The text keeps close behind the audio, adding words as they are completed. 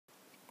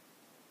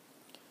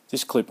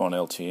This clip on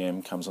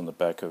LTM comes on the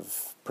back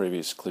of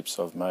previous clips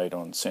I've made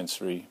on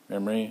sensory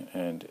memory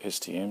and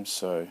STM,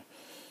 so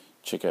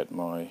check out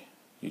my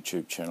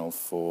YouTube channel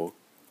for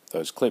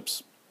those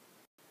clips.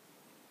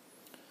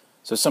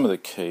 So some of the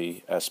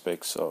key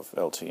aspects of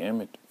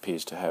LTM: it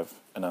appears to have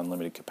an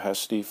unlimited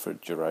capacity for a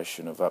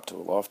duration of up to a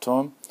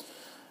lifetime,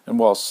 and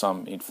whilst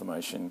some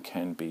information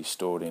can be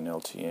stored in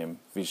LTM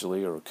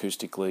visually or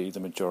acoustically, the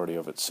majority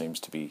of it seems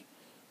to be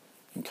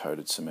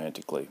encoded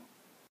semantically.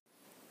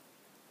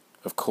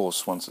 Of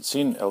course, once it's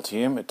in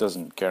LTM, it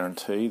doesn't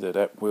guarantee that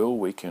at will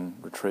we can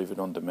retrieve it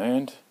on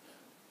demand.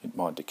 It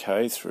might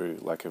decay through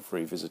lack of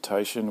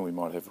revisitation. We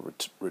might have a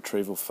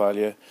retrieval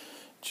failure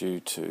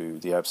due to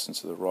the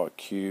absence of the right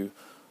cue,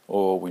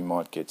 or we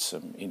might get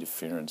some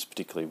interference,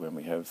 particularly when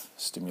we have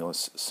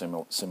stimulus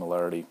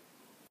similarity.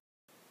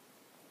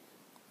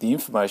 The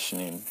information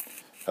in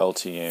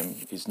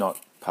LTM is not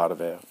part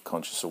of our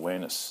conscious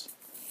awareness,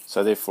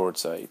 so therefore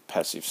it's a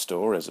passive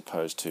store as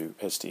opposed to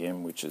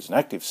STM, which is an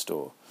active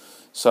store.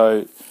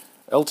 So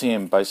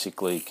LTM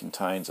basically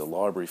contains a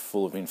library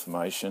full of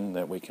information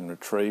that we can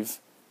retrieve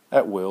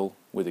at will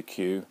with a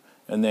cue,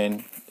 and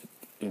then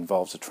it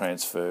involves a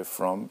transfer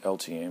from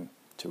LTM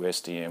to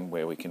STM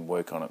where we can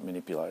work on it,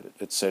 manipulate it,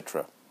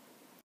 etc.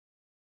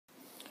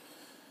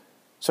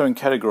 So in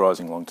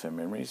categorising long-term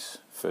memories,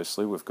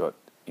 firstly we've got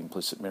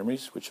implicit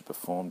memories, which are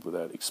performed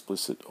without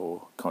explicit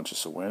or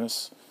conscious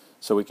awareness.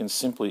 So we can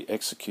simply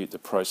execute the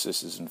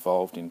processes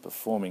involved in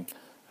performing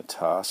a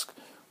task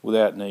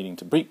without needing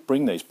to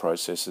bring these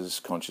processes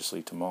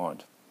consciously to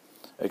mind.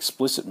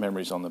 Explicit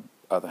memories, on the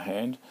other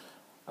hand,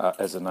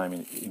 as the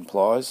name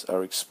implies,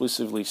 are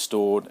explicitly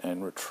stored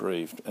and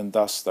retrieved, and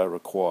thus they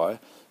require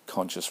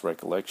conscious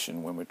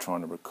recollection when we're trying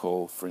to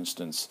recall, for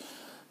instance,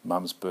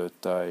 Mum's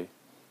birthday,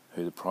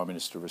 who the Prime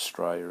Minister of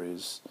Australia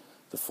is,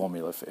 the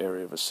formula for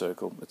area of a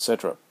circle,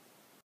 etc.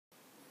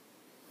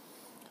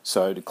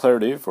 So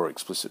declarative or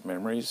explicit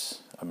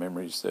memories are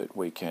memories that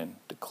we can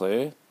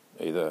declare,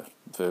 either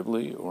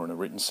verbally or in a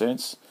written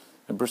sense,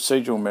 and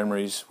procedural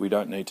memories we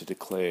don't need to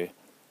declare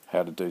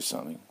how to do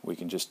something, we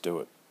can just do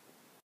it.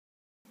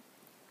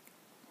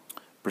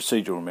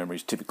 Procedural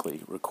memories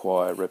typically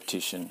require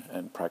repetition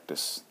and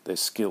practice. They're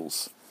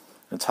skills.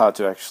 It's hard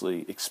to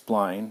actually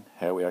explain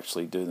how we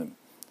actually do them.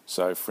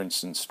 So for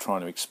instance,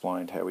 trying to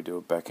explain how we do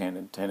a backhand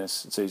in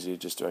tennis, it's easier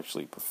just to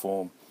actually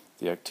perform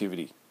the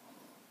activity.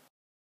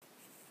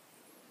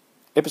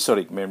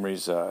 Episodic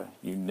memories are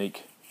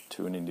unique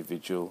to an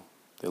individual.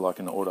 They're like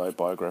an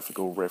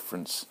autobiographical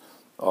reference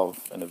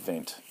of an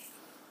event.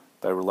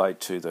 They relate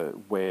to the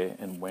where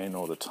and when,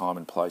 or the time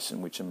and place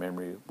in which a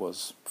memory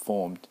was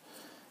formed.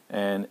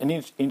 And an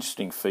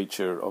interesting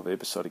feature of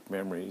episodic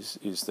memories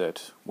is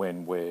that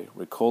when we're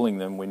recalling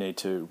them, we need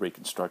to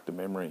reconstruct the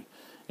memory.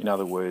 In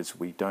other words,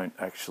 we don't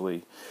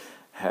actually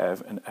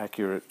have an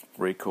accurate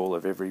recall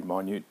of every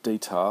minute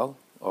detail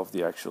of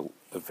the actual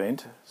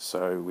event,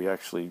 so we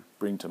actually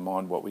bring to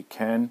mind what we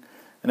can,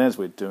 and as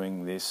we're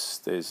doing this,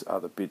 there's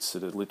other bits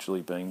that are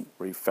literally being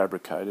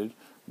refabricated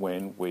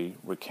when we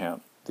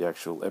recount the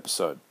actual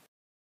episode.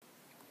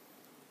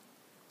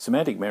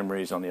 Semantic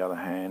memories, on the other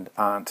hand,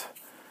 aren't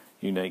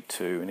unique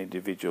to an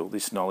individual.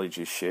 This knowledge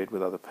is shared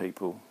with other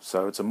people,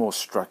 so it's a more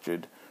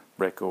structured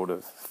record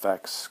of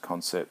facts,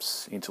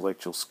 concepts,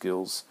 intellectual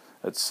skills,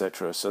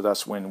 etc. So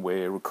thus when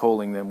we're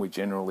recalling them, we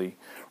generally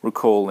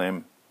recall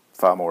them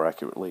far more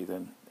accurately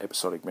than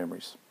episodic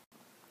memories.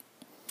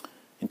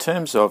 In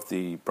terms of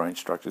the brain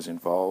structures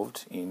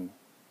involved in,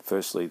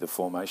 firstly, the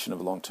formation of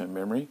a long-term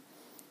memory,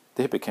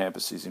 the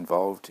hippocampus is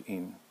involved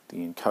in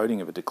the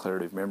encoding of a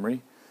declarative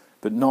memory,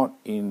 but not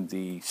in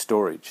the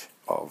storage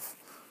of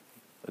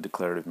a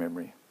declarative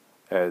memory,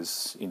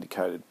 as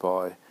indicated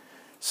by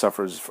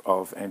sufferers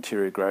of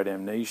anterior grade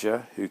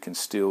amnesia who can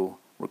still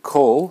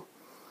recall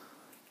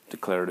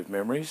declarative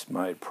memories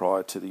made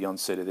prior to the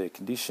onset of their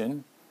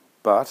condition,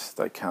 but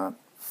they can't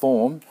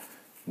form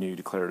new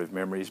declarative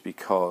memories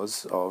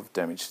because of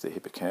damage to the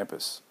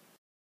hippocampus.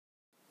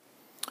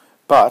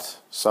 But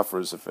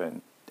sufferers of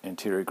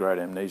anterior grade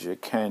amnesia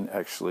can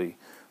actually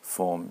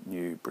form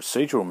new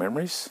procedural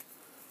memories.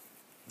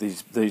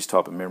 These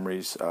type of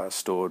memories are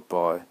stored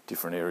by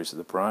different areas of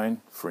the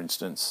brain, for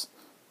instance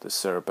the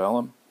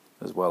cerebellum,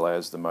 as well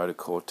as the motor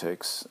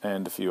cortex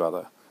and a few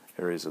other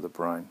areas of the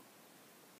brain.